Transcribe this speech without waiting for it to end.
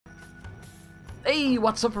Hey,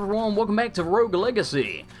 what's up everyone? Welcome back to Rogue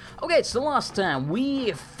Legacy. Okay, it's the last time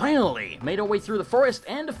we finally made our way through the forest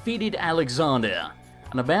and defeated Alexander.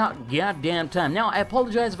 And about goddamn time. Now, I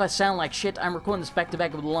apologize if I sound like shit. I'm recording this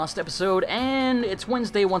back-to-back with the last episode, and it's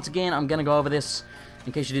Wednesday once again. I'm gonna go over this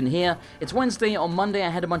in case you didn't hear. It's Wednesday. On Monday, I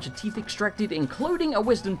had a bunch of teeth extracted, including a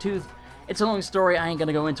wisdom tooth. It's a long story. I ain't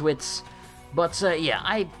gonna go into it. But, yeah,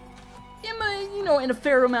 I am, in a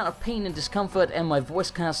fair amount of pain and discomfort, and my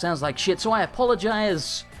voice kind of sounds like shit, so I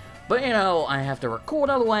apologize. But, I have to record,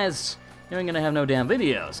 otherwise you ain't gonna have no damn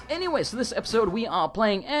videos. Anyway, so this episode we are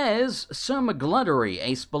playing as Sir McGluttery,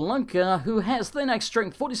 a spelunker who has Thin Axe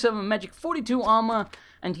Strength 47, Magic 42 armor,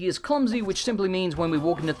 and he is clumsy, which simply means when we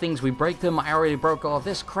walk into things we break them. I already broke all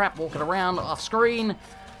this crap walking around off screen.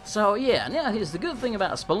 So yeah, now here's the good thing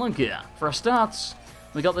about a spelunker. For a start,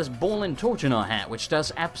 we got this ball-and torch in our hat, which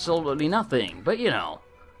does absolutely nothing, but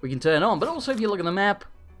we can turn it on. But also, if you look at the map,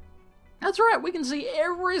 that's right, we can see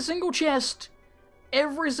every single chest,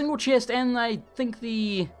 and I think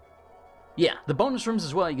the bonus rooms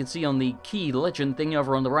as well. You can see on the key legend thing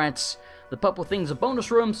over on the right, the purple things are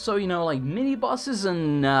bonus rooms, so, like mini bosses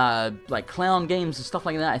and, like clown games and stuff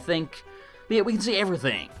like that, I think. But yeah, we can see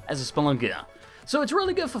everything as a spelunker. So it's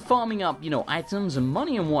really good for farming up, items and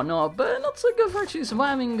money and whatnot, but not so good for actually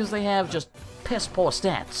surviving because they have just piss-poor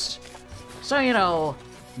stats. So,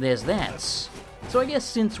 there's that. So I guess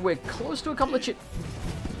since we're close to a couple of chests...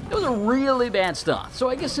 It was a really bad start. So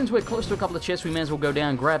I guess since we're close to a couple of chests, we may as well go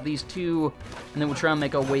down, grab these two, and then we'll try and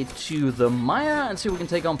make our way to the Maya and see if we can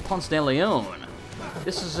take on Ponce de León.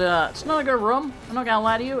 This is, it's not a good room. I'm not gonna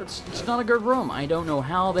lie to you, it's not a good room. I don't know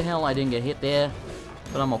how the hell I didn't get hit there,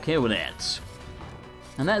 but I'm okay with that.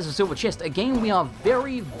 And that is a silver chest. Again, we are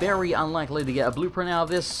very, very unlikely to get a blueprint out of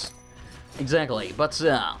this. Exactly. But, we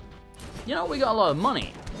got a lot of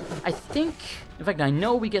money. I think, in fact, I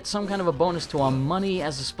know we get some kind of a bonus to our money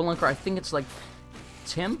as a spelunker. I think it's like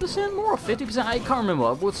 10% more or 50%. I can't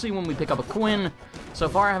remember. We'll see when we pick up a coin. So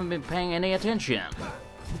far, I haven't been paying any attention.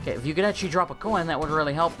 Okay, if you could actually drop a coin, that would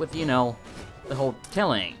really help with, the whole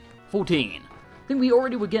telling. 14. I think we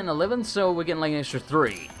already were getting 11, so we're getting like an extra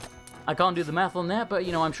 3. I can't do the math on that, but,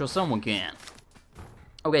 I'm sure someone can.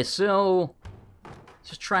 Okay, so...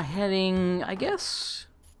 just try heading, I guess,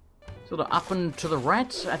 sort of up and to the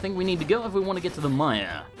right. I think we need to go if we want to get to the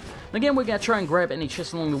Maya. Again, we're going to try and grab any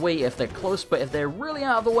chests along the way if they're close, but if they're really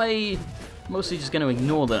out of the way, mostly just going to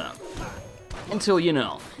ignore them. Until,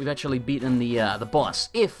 we've actually beaten the boss,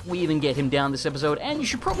 if we even get him down this episode, and you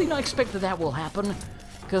should probably not expect that will happen,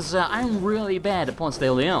 because I'm really bad at Ponce de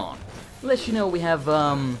León. Unless, we have,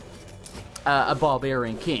 a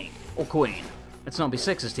barbarian king, or queen. Let's not be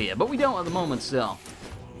sexist here, but we don't at the moment, so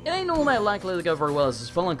it ain't all that likely to go very well as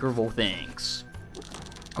a spelunker of all things.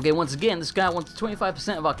 Okay, once again, this guy wants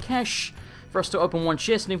 25% of our cash for us to open one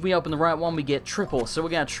chest, and if we open the right one, we get triple. So we're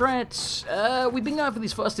gonna try it. We've been going for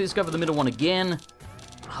these first to discover the middle one again.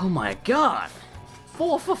 Oh my god!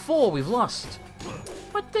 4 for 4, we've lost.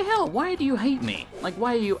 What the hell? Why do you hate me? Like,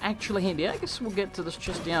 why do you actually hate me? I guess we'll get to this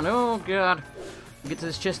chest down. Oh god. We'll get to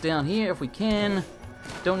this chest down here if we can.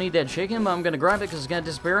 Don't need that chicken, but I'm gonna grab it because it's gonna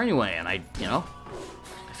disappear anyway, and I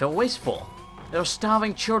feel wasteful. There are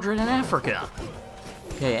starving children in Africa.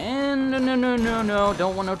 Okay, and no,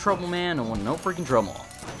 don't want no trouble, man. Don't want no freaking trouble.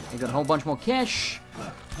 I got a whole bunch more cash.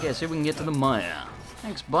 Okay, see if we can get to the Maya.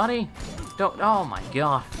 Thanks, buddy. Oh my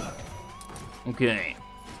god. Okay.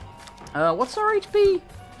 What's our HP?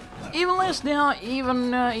 Even less now,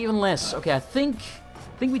 even less. Okay, I think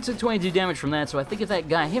we took 22 damage from that, so I think if that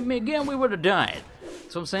guy hit me again, we would have died.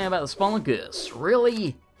 That's what I'm saying about the spelunkers.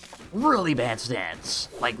 Really, really bad stats.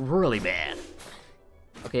 Like, really bad.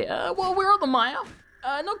 Okay, well, we're at the Maya.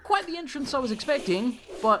 Not quite the entrance I was expecting,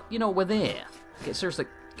 but, we're there. Okay, seriously,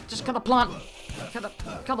 just cut the plant. Cut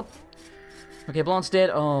the... Okay, plant's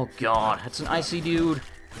dead. Oh, God, that's an icy dude.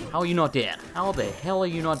 How are you not dead? How the hell are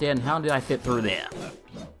you not dead, and how did I fit through there?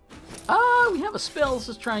 We have a spell. Let's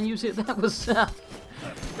just try and use it. That was,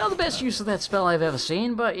 not the best use of that spell I've ever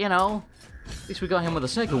seen, but, at least we got him with a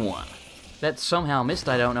second one. That somehow missed,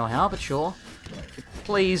 I don't know how, but sure.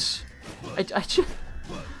 Please. I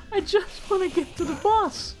just want to get to the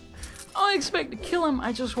boss. I expect to kill him,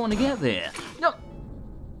 I just want to get there. No.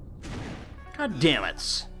 God damn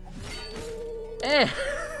it. Eh.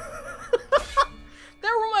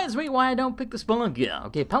 That reminds me why I don't pick the spelunker.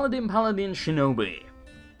 Okay, Paladin, Shinobi.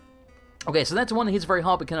 Okay, so that's the one that hits very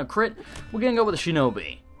hard but cannot crit. We're gonna go with a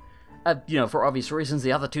Shinobi. For obvious reasons,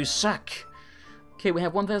 the other two suck. Okay, we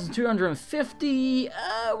have 1,250.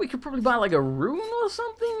 We could probably buy like a rune or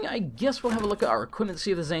something. I guess we'll have a look at our equipment,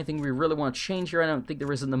 see if there's anything we really want to change here. I don't think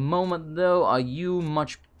there is in the moment, though. Are you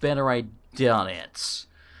much better? I doubt it.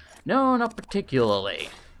 No, not particularly.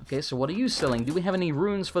 Okay, so what are you selling? Do we have any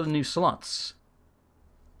runes for the new slots?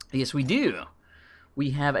 Yes, we do.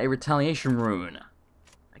 We have a retaliation rune.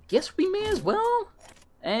 I guess we may as well.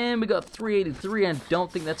 And we got 383. I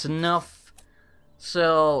don't think that's enough.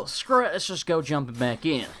 So, screw it. Let's just go jumping back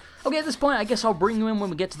in. Okay, at this point, I guess I'll bring you in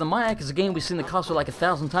when we get to the Maya, because again, we've seen the castle like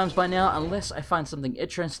 1,000 times by now, unless I find something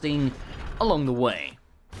interesting along the way.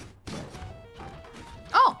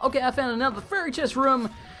 Oh, okay, I found another fairy chest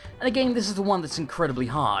room, and again, this is the one that's incredibly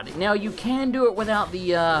hard. Now, you can do it without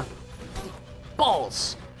the,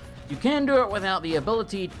 balls. You can do it without the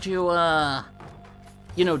ability to,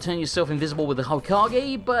 you know, turn yourself invisible with the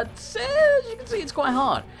Hokage, but as you can see, it's quite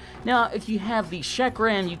hard. Now, if you have the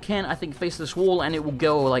chakram, you can, I think, face this wall, and it will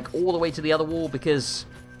go, like, all the way to the other wall, because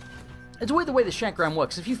it's weird the way the chakram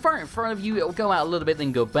works. If you fire it in front of you, it will go out a little bit,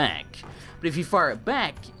 then go back. But if you fire it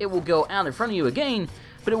back, it will go out in front of you again,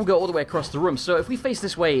 but it will go all the way across the room. So if we face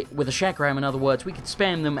this way with a chakram, in other words, we could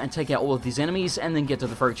spam them and take out all of these enemies, and then get to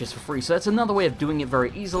the fairy chest for free. So that's another way of doing it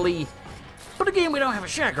very easily. But again, we don't have a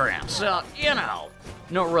chakram, so, you know,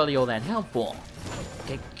 not really all that helpful.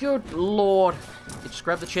 Okay, good lord. Just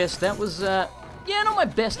grab the chest. That was, yeah, not my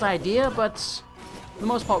best idea, but for the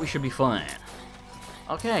most part, we should be fine.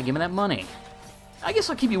 Okay, give me that money. I guess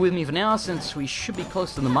I'll keep you with me for now, since we should be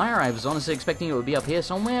close to the mire. I was honestly expecting it would be up here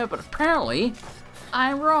somewhere, but apparently,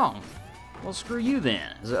 I'm wrong. Well, screw you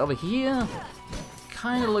then. Is it over here?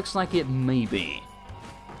 Kinda looks like it may be.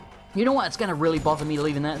 You know what? It's gonna really bother me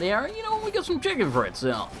leaving that there. You know, we got some chicken for it,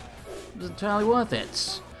 so it's entirely worth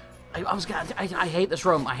it. I hate this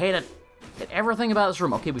room. I hate it. Everything about this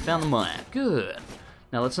room. Okay, we found the mine. Good.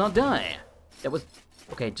 Now let's not die. That was...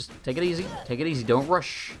 Okay, just take it easy. Take it easy. Don't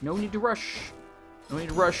rush. No need to rush. No need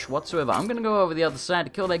to rush whatsoever. I'm gonna go over the other side to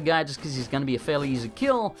kill that guy just because he's gonna be a fairly easy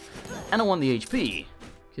kill. And I want the HP.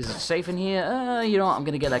 Because it's safe in here. You know what? I'm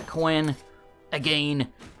gonna get that coin. Again,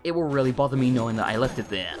 it will really bother me knowing that I left it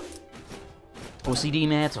there. OCD,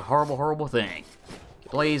 man, it's a horrible, horrible thing.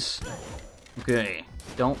 Please. Okay.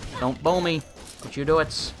 Don't bow me. Don't you do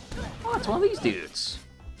it. Oh, it's one of these dudes.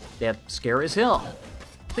 They're scary as hell.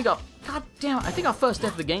 God damn, I think our first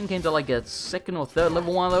death of the game came to like a second or third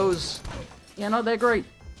level one of those. Yeah, not that great.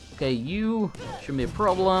 Okay, you shouldn't be a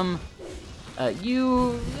problem.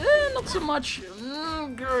 You, not so much.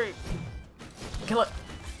 Great. Kill it.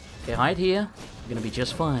 Okay, hide here. I'm gonna be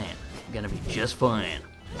just fine. I'm gonna be just fine.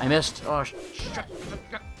 I missed. Oh, shit.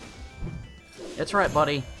 That's right,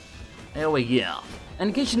 buddy. There we go. And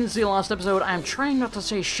in case you didn't see the last episode, I am trying not to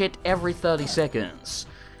say shit every 30 seconds.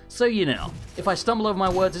 So, you know, if I stumble over my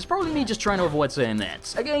words, it's probably me just trying to avoid saying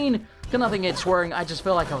that. Again, got nothing against swearing, I just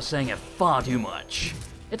feel like I was saying it far too much.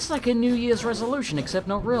 It's like a New Year's resolution, except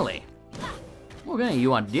not really. Okay,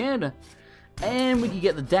 you are dead. And we can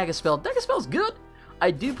get the dagger spell. Dagger spell's good. I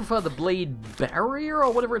do prefer the blade barrier,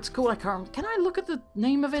 or whatever it's called. I can't... Can I look at the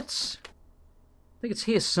name of it? I think it's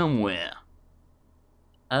here somewhere.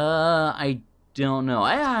 I don't know.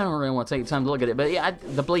 I don't really want to take the time to look at it, but yeah,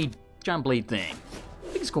 the blade, giant blade thing.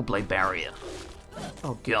 I think it's called blade barrier.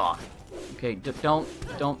 Oh god. Okay, don't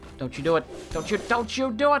you do it. Don't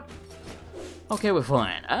you do it. Okay, we're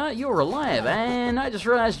fine. You're alive, and I just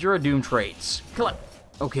realized you're a Doom trait. Kill it.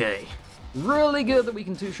 Okay. Really good that we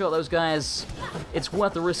can two-shot those guys. It's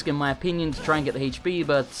worth the risk, in my opinion, to try and get the HP,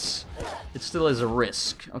 but it still is a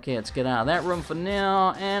risk. Okay, let's get out of that room for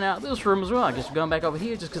now, and out of this room as well. I guess we're going back over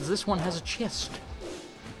here just because this one has a chest.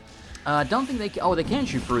 Don't think they can... Oh, they can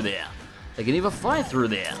shoot through there. They can even fly through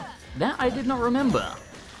there. That I did not remember.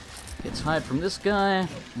 Let's hide from this guy.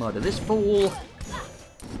 Murder this fool.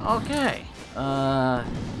 Okay.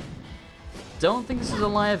 Don't think this is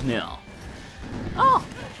alive now. Oh!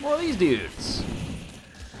 More of these dudes.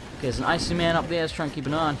 Okay, there's an icy man up there. Let's try and keep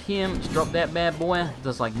an eye on him. Let's drop that bad boy.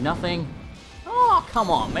 Does like nothing. Oh, come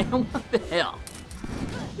on, man. What the hell?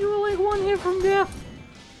 You were like one hit from death.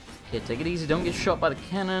 Okay, take it easy. Don't get shot by the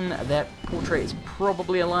cannon. That portrait is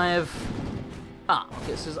probably alive. Ah,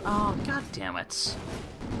 okay, it says... Oh, god damn it.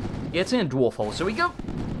 Yeah, it's in a dwarf hole, so we go.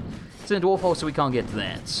 It's in a dwarf hole, so we can't get to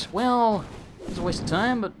that. Well, it's a waste of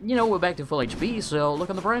time, but, you know, we're back to full HP, so look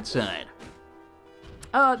on the bright side.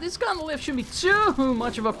 This guy on the left shouldn't be too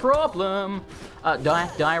much of a problem.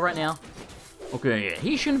 Die right now. Okay, yeah,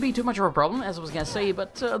 he shouldn't be too much of a problem, as I was gonna say,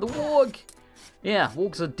 but, the warg... Yeah,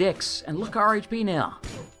 wargs are dicks, and look at our HP now.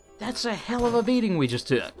 That's a hell of a beating we just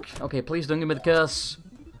took. Okay, please don't give me the curse.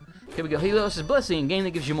 Here we go, Helios' Blessing, game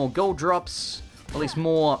that gives you more gold drops. At least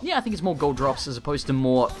more... Yeah, I think it's more gold drops as opposed to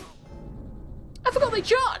more... I forgot they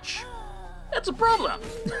charge! That's a problem!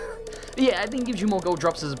 Yeah, I think it gives you more gold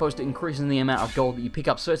drops as opposed to increasing the amount of gold that you pick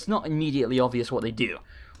up, so it's not immediately obvious what they do.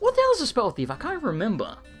 What the hell is a spell thief? I can't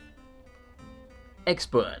remember.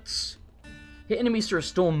 Experts. Hit enemies to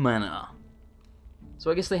restore mana. So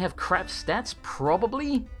I guess they have crap stats,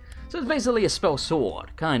 probably? So it's basically a spell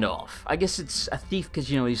sword, kind of. I guess it's a thief because,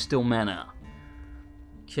 you know, he's still mana.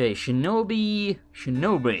 Okay, Shinobi.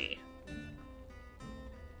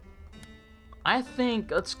 I think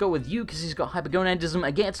let's go with you because he's got hypergonadism.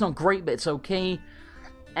 Again, it's not great, but it's okay.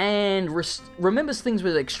 And remembers things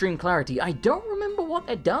with extreme clarity. I don't remember what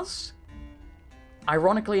it does,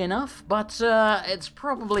 ironically enough, but it's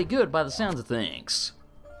probably good by the sounds of things.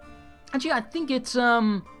 Actually, I think it's,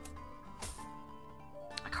 I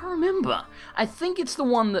can't remember. I think it's the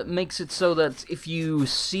one that makes it so that if you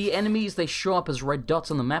see enemies, they show up as red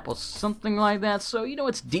dots on the map or something like that. So, you know,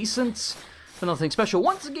 it's decent, but nothing special.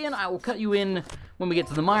 Once again, I will cut you in when we get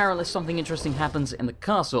to the mire unless something interesting happens in the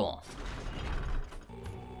castle.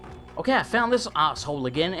 Okay, I found this asshole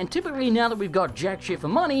again, and typically now that we've got jack shit for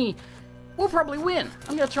money, we'll probably win.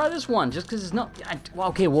 I'm gonna try this one, just because it's not... well,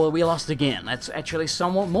 okay, well, we lost again. That's actually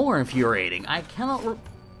somewhat more infuriating. I cannot...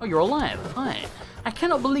 oh, you're alive. Hi. I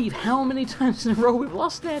cannot believe how many times in a row we've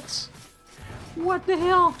lost that. What the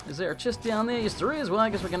hell? Is there a chest down there? Yes, there is. Well, I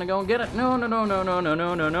guess we're gonna go and get it. No.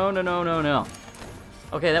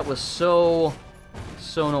 Okay, that was so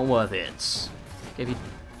not worth it. Okay, if you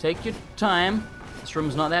take your time... this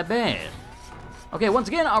room's not that bad. Okay, once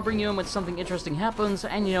again, I'll bring you in when something interesting happens,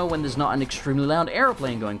 and you know, when there's not an extremely loud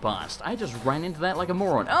airplane going past. I just ran into that like a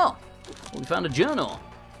moron. Oh! We found a journal.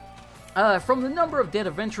 From the number of dead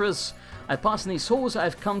adventurers I've passed in these halls,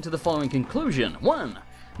 I've come to the following conclusion. 1.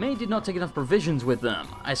 Many did not take enough provisions with them.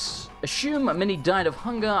 I assume many died of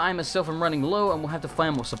hunger. I myself am running low and will have to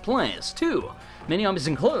find more supplies. 2. Many are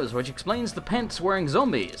missing clothes, which explains the pants-wearing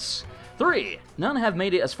zombies. 3. None have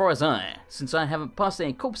made it as far as I, since I haven't passed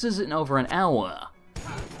any corpses in over an hour.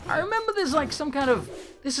 I remember there's like some kind of...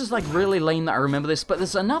 this is like really lame that I remember this, but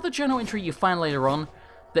there's another journal entry you find later on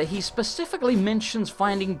that he specifically mentions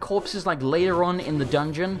finding corpses like later on in the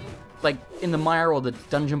dungeon, like in the mire or the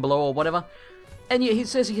dungeon below or whatever, and yet he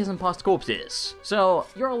says he hasn't passed corpses. So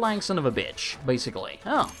you're a lying son of a bitch, basically.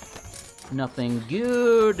 Oh, nothing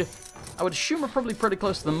good. I would assume we're probably pretty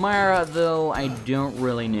close to the mire, though I don't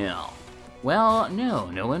really know. Well, no,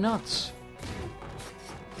 we're not.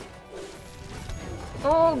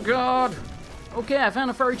 Oh, God. Okay, I found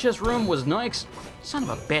a fairy chest room. Was not son of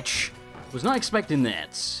a bitch. Was not expecting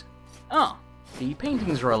that. Oh, the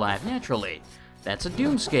paintings are alive, naturally. That's a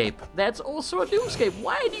doomscape. That's also a doomscape.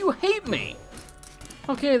 Why do you hate me?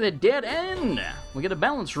 Okay, the dead end. We get a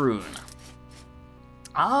balance rune.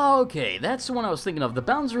 Okay, that's the one I was thinking of. The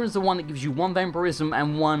balance rune is the one that gives you 1 vampirism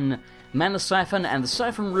and 1 mana siphon, and the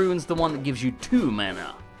siphon rune's the one that gives you 2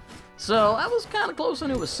 mana. So, I was kind of close,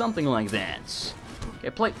 and it was something like that.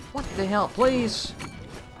 Okay, what the hell, please?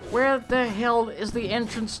 Where the hell is the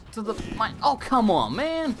entrance to the mine? Oh, come on,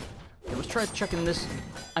 man! Okay, let's try checking this.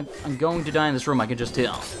 I'm going to die in this room, I can just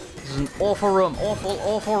tell. This is an awful room,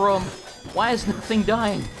 awful room. Why is nothing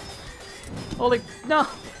dying? Holy, no!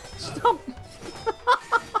 Stop!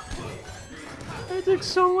 I took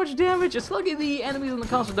so much damage. It's lucky the enemies in the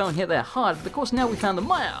castle don't hit that hard, but of course now we found the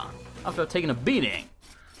mire, after taking a beating.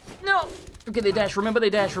 No! Okay, they dash, remember they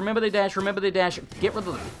dash. Get rid of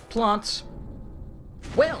the plants.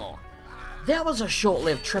 Well, that was a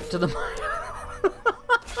short-lived trip to the mire.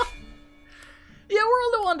 Yeah, we're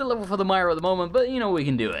a little under level for the mire at the moment, but you know we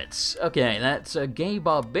can do it. Okay, that's a gay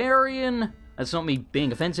barbarian. That's not me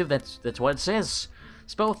being offensive, that's what it says.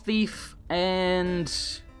 Spell thief, and...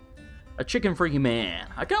 a chicken freaky man.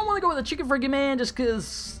 I kind of want to go with a chicken freaky man just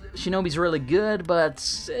because Shinobi's really good, but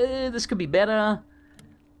this could be better.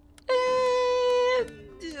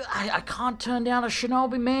 I can't turn down a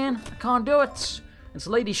Shinobi, man. I can't do it. It's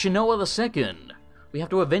Lady Shinoa II. We have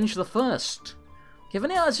to avenge the first. Okay, for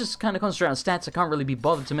now, let's just kind of concentrate on stats. I can't really be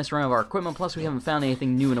bothered to mess around with our equipment, plus we haven't found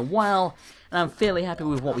anything new in a while, and I'm fairly happy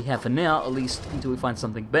with what we have for now, at least until we find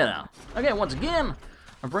something better. Okay, once again,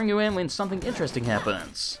 I'll bring you in when something interesting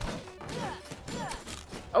happens.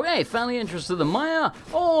 Okay, found the entrance to the mire.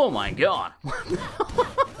 Oh my god.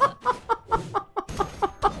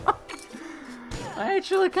 I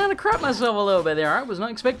actually kind of crapped myself a little bit there. I was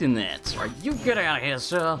not expecting that. Alright, you get out of here,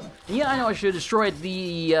 sir. And yeah, I know I should have destroyed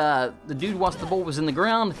the dude whilst the ball was in the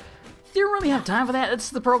ground. Didn't really have time for that.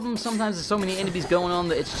 That's the problem. Sometimes there's so many enemies going on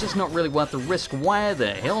that it's just not really worth the risk. Why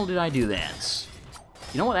the hell did I do that?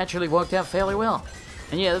 You know what? Actually worked out fairly well.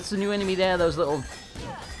 And yeah, that's the new enemy there. Those little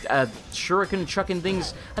shuriken chucking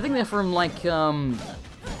things. I think they're from like, I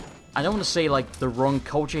don't want to say like the wrong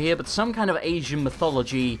culture here, but some kind of Asian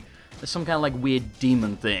mythology. Some kind of like weird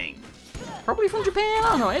demon thing. Probably from Japan? I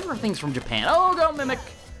don't know, everything's from Japan. Oh god, Mimic!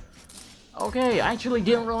 Okay, I actually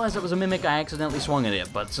didn't realize that was a mimic. I accidentally swung at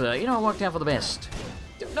it, but, you know, it worked out for the best.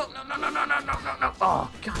 No. Oh,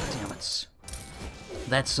 god damn it.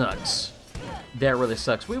 That sucks. That really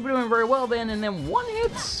sucks. We were doing very well then, and then one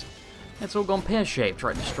hit. That's all gone pear-shaped.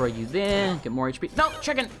 Try to destroy you there. Get more HP. No,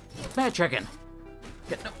 chicken! Bad chicken.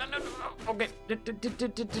 No. Okay.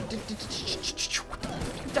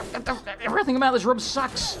 Everything about this room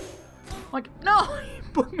sucks. Like, no! He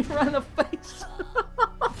put me right in the face.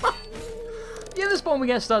 Yeah, at this point we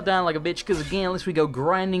gotta start down like a bitch, because again, unless we go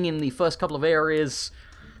grinding in the first couple of areas,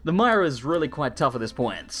 the Myra is really quite tough at this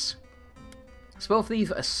point. Spell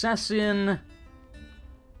Thief, Assassin.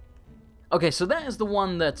 Okay, so that is the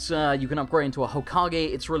one that you can upgrade into a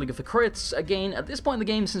Hokage. It's really good for crits. Again, at this point in the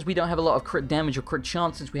game, since we don't have a lot of crit damage or crit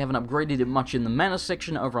chance, since we haven't upgraded it much in the mana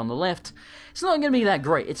section over on the left, it's not going to be that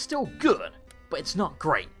great. It's still good, but it's not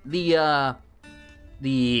great. The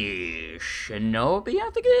Shinobi, I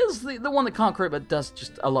think it is, the one that can't crit but does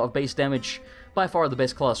just a lot of base damage, by far the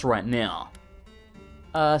best class right now.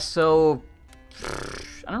 So,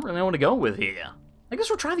 I don't really know what to go with here. I guess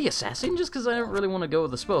we'll try the Assassin, just because I don't really want to go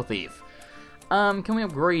with the Spell Thief. Can we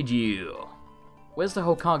upgrade you? Where's the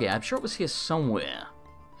Hokage? I'm sure it was here somewhere.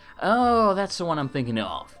 Oh, that's the one I'm thinking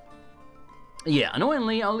of. Yeah,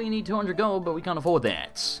 annoyingly, I only need 200 gold, but we can't afford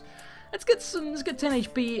that. Let's get 10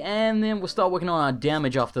 HP, and then we'll start working on our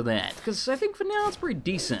damage after that, because I think for now it's pretty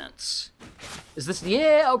decent. Is this...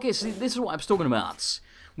 Yeah, okay, so this is what I was talking about.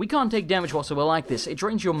 We can't take damage whilst we're like this. It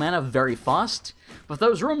drains your mana very fast, but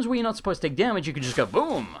those rooms where you're not supposed to take damage, you can just go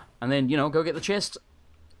boom, and then, you know, go get the chest,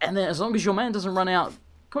 and then as long as your mana doesn't run out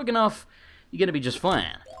quick enough, you're gonna be just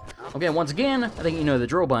fine. Okay, once again, I think you know the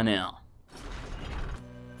drill by now.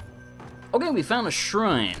 Okay, we found a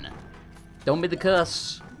shrine. Don't be the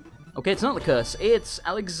curse. Okay, it's not the curse, it's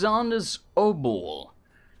Alexander's Obol.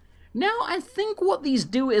 Now, I think what these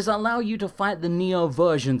do is allow you to fight the Neo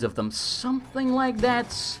versions of them. Something like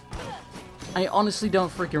that. I honestly don't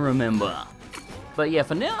freaking remember. But yeah,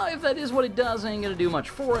 for now, if that is what it does, it ain't gonna do much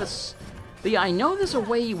for us. But yeah, I know there's a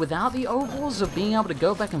way without the Obols of being able to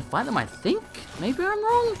go back and fight them, I think? Maybe I'm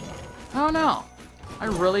wrong? I don't know. I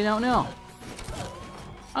really don't know.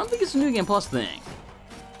 I don't think it's a New Game Plus thing.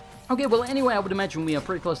 Okay, well anyway, I would imagine we are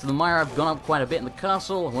pretty close to the Myra. I've gone up quite a bit in the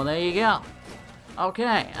castle. Well, there you go.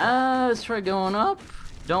 Okay, let's try going up.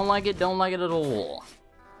 Don't like it at all.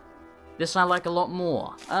 This I like a lot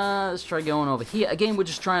more. Let's try going over here. Again, we're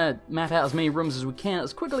just trying to map out as many rooms as we can,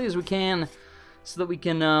 as quickly as we can, so that we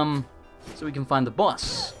can find the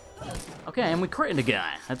boss. Okay, and we critted a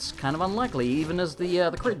guy. That's kind of unlikely, even as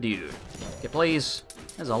the crit dude. Okay, please.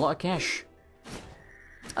 There's a lot of cash.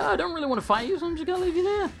 I don't really want to fight you, so I'm just gonna leave you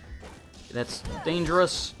there. That's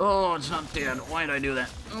dangerous. Oh, it's not dead. Why did I do that?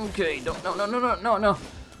 Okay, don't, no.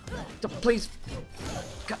 Please.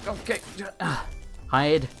 Okay.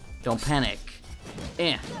 Hide. Don't panic.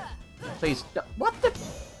 Please. What the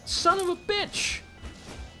son of a bitch?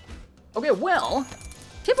 Okay, well,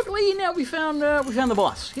 typically now we found the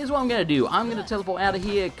boss. Here's what I'm gonna do. I'm gonna teleport out of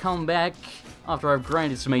here, come back after I've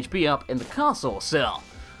grinded some HP up in the castle cell.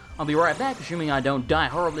 I'll be right back, assuming I don't die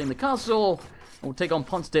horribly in the castle. We'll take on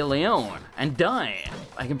Ponce de León and die.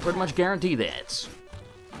 I can pretty much guarantee that.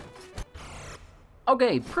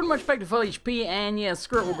 Okay, pretty much back to full HP, and yeah,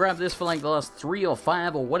 screw it, we'll grab this for like the last 3 or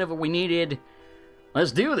 5 or whatever we needed.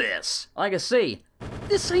 Let's do this. Like I say,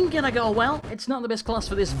 this ain't gonna go well. It's not the best class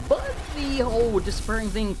for this, but the whole despairing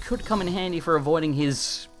thing could come in handy for avoiding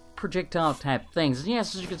his projectile type things.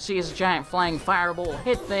 Yes, as you can see, his giant flying fireball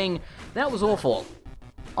hit thing, that was awful.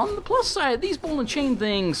 On the plus side, these ball and chain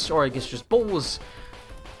things, or I guess just balls,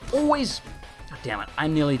 always, god damn it,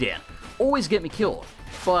 I'm nearly dead, always get me killed.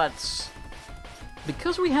 But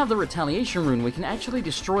because we have the retaliation rune, we can actually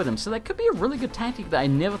destroy them, so that could be a really good tactic that I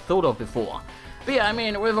never thought of before. But yeah, I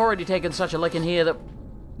mean, we've already taken such a licking here that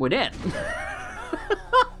we're dead.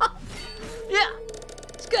 Yeah,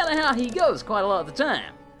 it's kind of how he goes quite a lot of the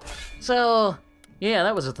time. So, yeah,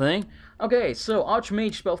 that was a thing. Okay, so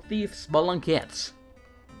Archmage, Spell Thief, Spelunkettes.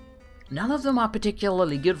 None of them are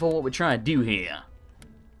particularly good for what we're trying to do here.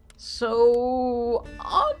 So,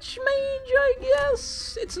 Archmage, I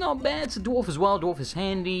guess? It's not bad. It's a dwarf as well. Dwarf is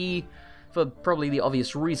handy for probably the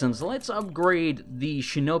obvious reasons. Let's upgrade the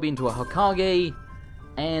Shinobi into a Hokage.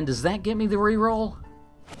 And does that get me the reroll?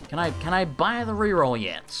 Can I buy the reroll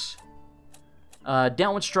yet?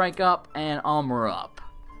 Downward Strike up and Armor up.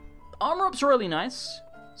 Armor up's really nice.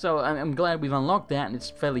 So I'm glad we've unlocked that, and it's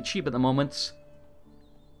fairly cheap at the moment.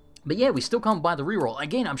 But yeah, we still can't buy the reroll.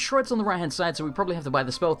 Again, I'm sure it's on the right-hand side, so we probably have to buy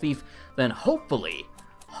the Spell Thief. Then hopefully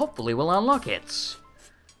we'll unlock it.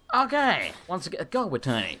 Okay, once again, God, we're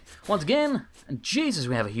tiny. Once again, and Jesus,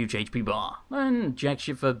 we have a huge HP bar. And jack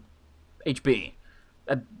shit for HP.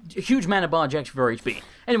 A huge mana bar, jack shit for HP.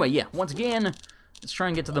 Anyway, yeah, once again, let's try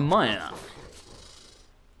and get to the Maya.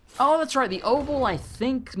 Oh, that's right, the oval, I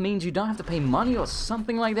think, means you don't have to pay money or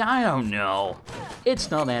something like that. I don't know.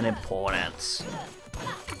 It's not that important.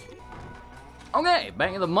 Okay,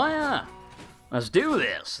 back in the Maya. Let's do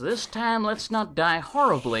this. This time, let's not die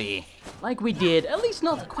horribly, like we did. At least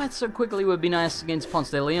not quite so quickly would be nice against Ponce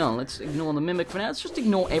de León. Let's ignore the Mimic for now. Let's just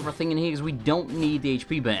ignore everything in here because we don't need the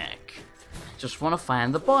HP back. Just want to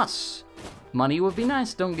find the boss. Money would be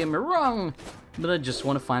nice, don't get me wrong, but I just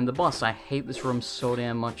want to find the boss. I hate this room so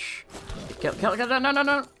damn much.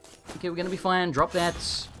 No. Okay, we're gonna be fine. Drop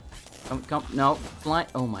that. Come, no, fly.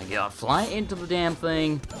 Oh my god, fly into the damn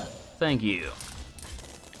thing. Thank you.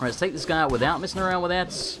 Alright, let's take this guy out without messing around with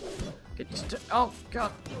that. Oh,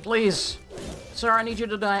 God, please. Sir, I need you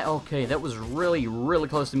to die. Okay, that was really, really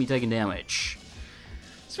close to me taking damage.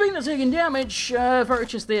 Speaking of taking damage,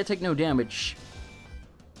 just there, take no damage.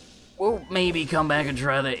 We'll maybe come back and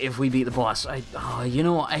try that if we beat the boss. Oh, you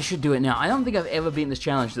know what, I should do it now. I don't think I've ever beaten this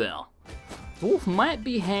challenge, though. Wolf might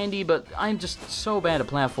be handy, but I'm just so bad at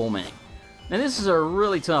platforming. Now, this is a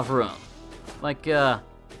really tough room. Like a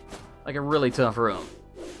really tough room.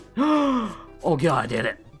 Oh god, I did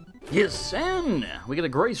it. Yes, and we get a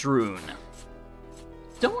Grace Rune.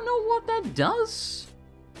 Don't know what that does.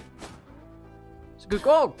 It's a good.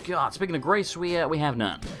 Oh god, speaking of Grace, we have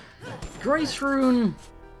none. Grace Rune.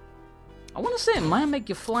 I want to say it might make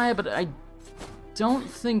you fly, but I don't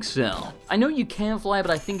think so. I know you can fly,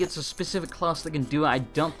 but I think it's a specific class that can do it. I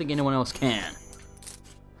don't think anyone else can.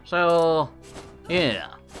 So, yeah.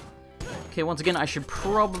 Okay, once again, I should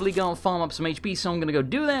probably go and farm up some HP, so I'm gonna go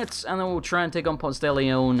do that, and then we'll try and take on Ponce de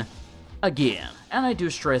León again. And I do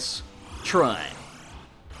stress, try.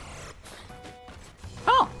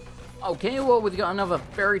 Oh! Okay, well, we've got another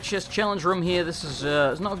Fairy Chest Challenge room here. This is,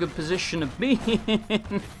 it's not a good position to be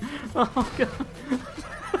in. Oh, God.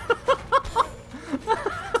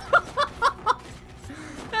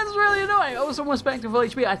 That's really annoying. I was almost back to full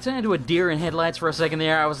HP. I turned into a deer in headlights for a second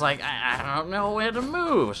there. I was like, I don't know where to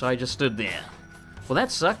move, so I just stood there. Well,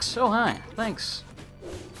 that sucks. Oh, hi. Thanks.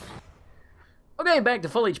 Okay, back to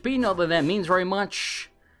full HP. Not that that means very much.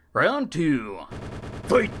 Round 2.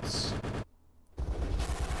 Fights!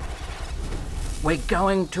 We're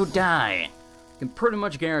going to die. I can pretty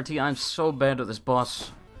much guarantee I'm so bad at this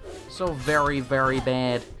boss. So very, very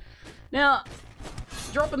bad. Now,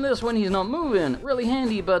 dropping this when he's not moving, really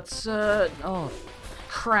handy, but, oh,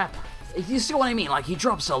 crap. You see what I mean? Like, he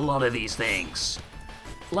drops a lot of these things.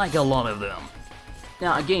 Like, a lot of them.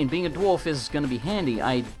 Now, again, being a dwarf is going to be handy.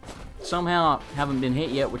 I somehow haven't been hit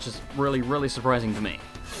yet, which is really, really surprising to me.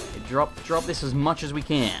 Okay, drop this as much as we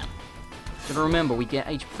can. Gotta remember, we get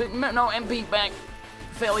HP, no, MP back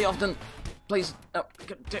fairly often. Please, oh,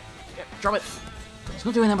 drop it. It's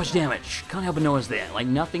not doing that much damage. Can't help but notice that. Like,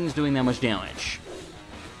 nothing's doing that much damage.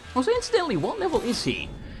 Also, incidentally, what level is he?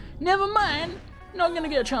 Never mind. Not gonna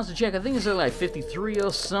get a chance to check. I think it's like 53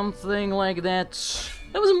 or something like that.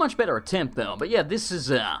 That was a much better attempt, though. But yeah, this is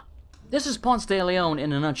Ponce de León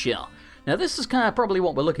in a nutshell. Now, this is kind of probably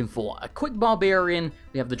what we're looking for. A quick barbarian.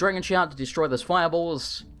 We have the Dragon Shout to destroy those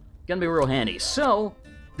fireballs. Gonna be real handy. So,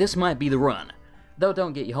 this might be the run. Though,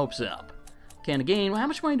 don't get your hopes up. Okay, and again, how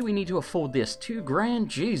much money do we need to afford this? 2 grand?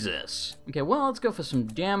 Jesus. Okay, well, let's go for some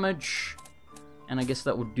damage. And I guess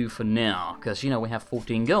that would do for now, because, you know, we have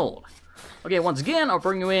 14 gold. Okay, once again, I'll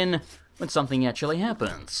bring you in when something actually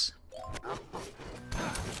happens.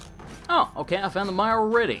 Oh, okay, I found the mire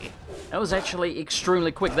already. That was actually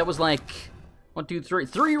extremely quick. That was like, 1, 2, 3,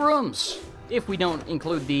 3 rooms. If we don't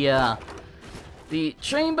include the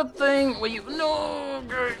chamber thing where you, no,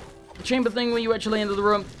 the chamber thing where you actually enter the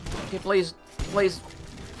room. Okay, please, please.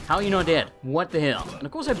 How are you not dead? What the hell? And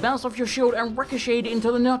of course I bounced off your shield and ricocheted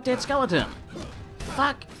into the not dead skeleton.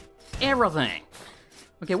 Fuck everything.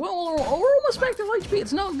 Okay, well, we're almost back to HP.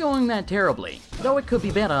 It's not going that terribly. Though it could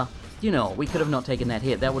be better. You know, we could have not taken that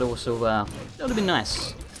hit. That would also, that would have been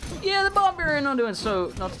nice. Yeah, the barbarian not doing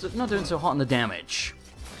so hot on the damage.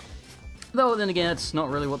 Though, then again, it's not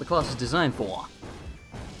really what the class is designed for.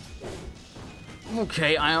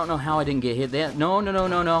 Okay, I don't know how I didn't get hit there. No.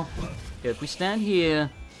 Okay, if we stand here,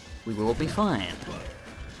 we will be fine.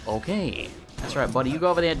 Okay. That's right, buddy. You go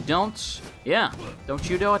over there. Don't you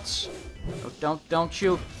do it. Don't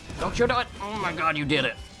you do it. Oh my god, you did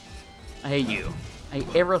it. I hate you. I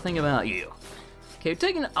hate everything about you. Okay, we're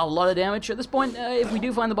taking a lot of damage at this point. If we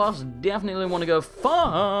do find the boss, definitely want to go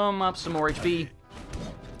farm up some more HP.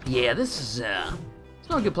 Yeah, this is, it's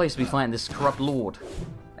not a good place to be fighting this corrupt lord.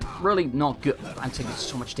 I really not good. I'm taking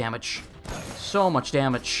so much damage. So much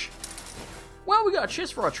damage. Well, we got a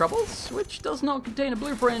chest for our troubles, which does not contain a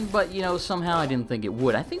blueprint, but, you know, somehow I didn't think it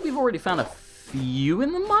would. I think we've already found a few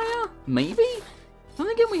in the mire? Maybe? Then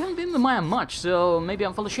again, we haven't been in the mire much, so maybe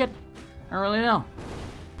I'm full of shit. I don't really know.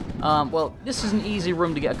 Well, this is an easy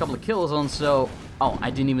room to get a couple of kills on, so... Oh,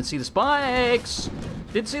 I didn't even see the spikes!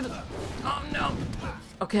 Didn't see the... Oh, no!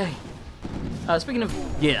 Okay. Speaking of...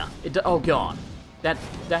 Yeah. Oh, God. That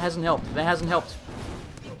hasn't helped. That hasn't helped.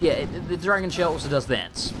 Yeah, the dragon shell also does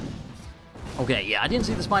that. Okay, yeah, I didn't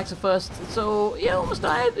see the spikes at first, so, yeah, almost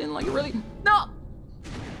died in, like, a really... No!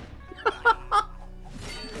 I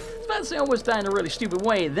was about to say I almost died in a really stupid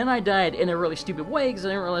way, then I died in a really stupid way because I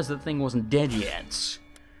didn't realize the thing wasn't dead yet.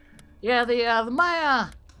 Yeah, the Maya...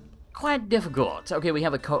 Quite difficult. Okay, we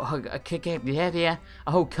have a Hokage.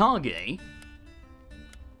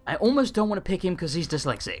 I almost don't want to pick him because he's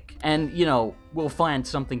dyslexic. And, you know, we'll find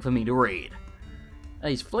something for me to read.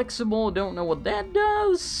 He's flexible, don't know what that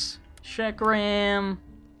does. Chakram.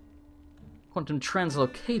 Quantum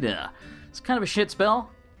Translocator. It's kind of a shit spell,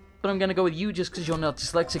 but I'm gonna go with you just because you're not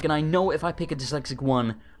dyslexic, and I know if I pick a dyslexic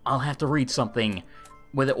one, I'll have to read something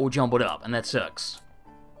with it all jumbled up, and that sucks.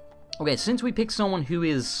 Okay, since we picked someone who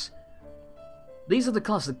is... These are the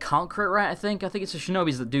classes that can't crit, right, I think? I think it's the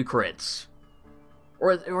Shinobis that do crits.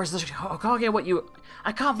 Or is the Hokage what you...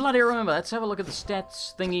 I can't bloody remember. Let's have a look at the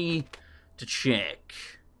stats thingy to check.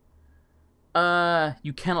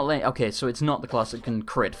 You cannot lay... Okay, so it's not the class that can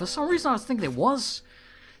crit. For some reason, I was thinking it was.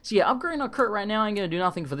 So yeah, upgrading our crit right now ain't gonna do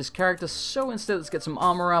nothing for this character, so instead let's get some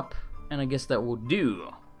armor up, and I guess that will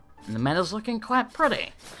do. And the meta's looking quite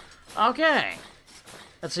pretty. Okay.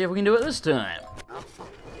 Let's see if we can do it this time.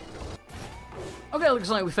 Okay, looks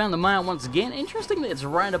like we found the mire once again. Interesting that it's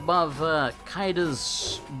right above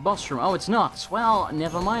Kaida's boss room. Oh, it's not. Well,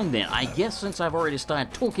 never mind then. I guess since I've already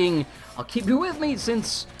started talking, I'll keep you with me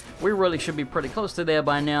since we really should be pretty close to there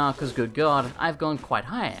by now, because good God, I've gone quite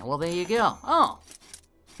high. Well, there you go. Oh,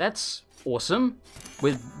 that's awesome.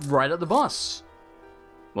 We're right at the boss.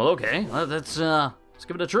 Well, okay, let's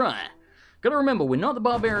give it a try. Gotta remember, we're not the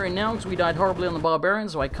barbarian now because we died horribly on the barbarian,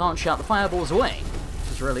 so I can't shout the fireballs away,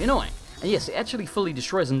 which is really annoying. And yes, it actually fully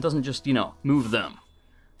destroys them, doesn't just, you know, move them.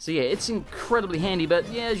 So yeah, it's incredibly handy, but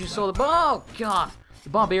yeah, as you saw, oh God, the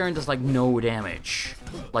barbarian does like no damage.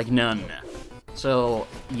 Like none. So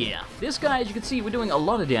yeah, this guy, as you can see, we're doing a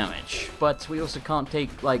lot of damage, but we also can't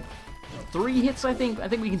take like 3 hits, I think. I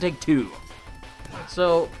think we can take 2.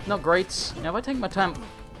 So, not great. Now if I take my time...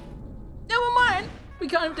 Never mind! We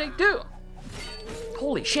can't even take 2!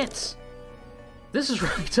 Holy shit! This is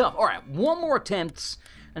really tough. Alright, one more attempt,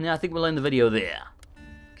 and then I think we'll end the video there.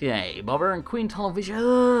 Okay, Barbarian Queen Tunnel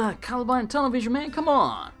Vision. Columbine Tunnel Vision, man, come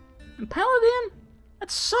on! And Paladin? That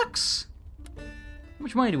sucks! How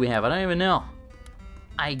much money do we have? I don't even know.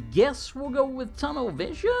 I guess we'll go with Tunnel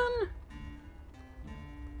Vision?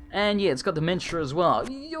 And yeah, it's got Dementia as well.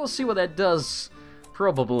 You'll see what that does,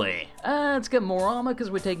 probably. Let's get more armor because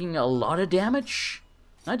we're taking a lot of damage.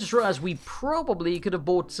 I just realized we probably could have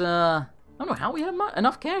bought, I don't know how we had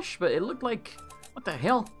enough cash, but it looked like, what the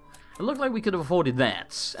hell? It looked like we could have afforded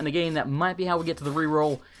that. And again, that might be how we get to the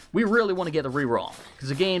reroll. We really want to get the reroll,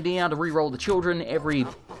 because again, being able to reroll the children every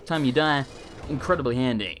time you die, incredibly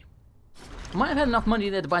handy. Might have had enough money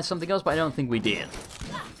there to buy something else, but I don't think we did.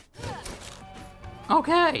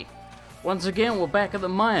 Okay, once again, we're back at the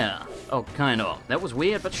mire. Oh, kind of. That was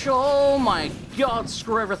weird, but sure. Oh my God,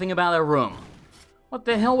 screw everything about that room. What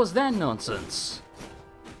the hell was that nonsense?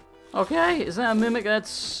 Okay, is that a mimic?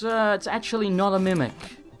 That's, it's actually not a mimic.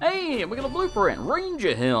 Hey, we got a blueprint.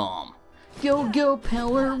 Ranger Helm. Go, go,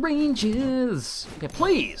 Power Rangers. Okay,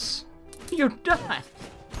 please. You die.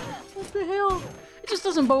 What the hell? It just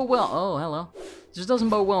doesn't bode well. Oh, hello. It just doesn't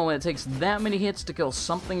bode well when it takes that many hits to kill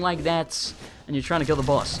something like that, and you're trying to kill the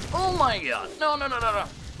boss. Oh my God. No, no, no, no, no.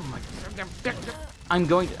 Oh my God. I'm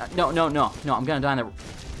going to... No, I'm gonna die in there.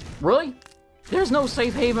 Really? There's no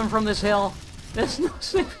safe haven from this hell. There's no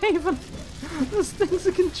safe haven. This thing's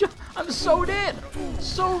a conjunct. I'm so dead.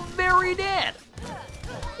 So very dead.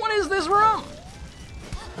 What is this room?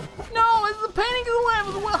 No, it's the painting of the lamb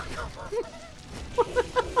as well. What the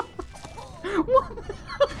hell? What?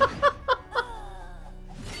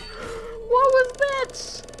 What was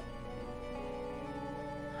that?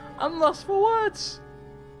 I'm lost for words.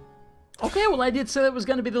 Okay, well I did say that was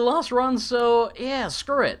going to be the last run, so yeah,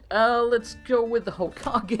 screw it. Let's go with the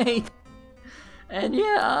Hokage. And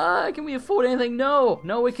yeah, can we afford anything? No,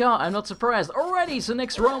 we can't. I'm not surprised. Alrighty, so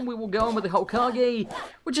next run we will go in with the Hokage,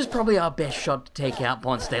 which is probably our best shot to take out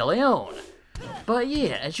Ponce de León. But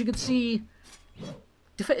yeah, as you can see,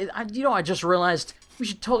 I just realized we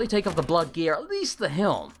should totally take off the blood gear, at least the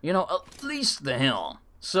helm. You know, at least the helm.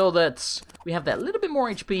 So that we have that little bit more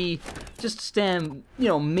HP, just to stand, you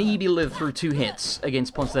know, maybe live through 2 hits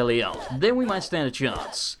against Ponce de León. Then we might stand a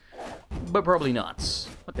chance. But probably not.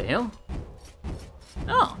 What the hell?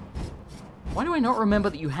 Oh. Why do I not remember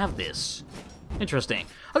that you have this? Interesting.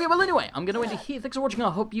 Okay, well anyway, I'm going to end it here. Thanks for watching. I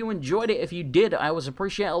hope you enjoyed it. If you did, I always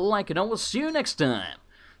appreciate a like, and I will see you next time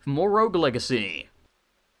for more Rogue Legacy.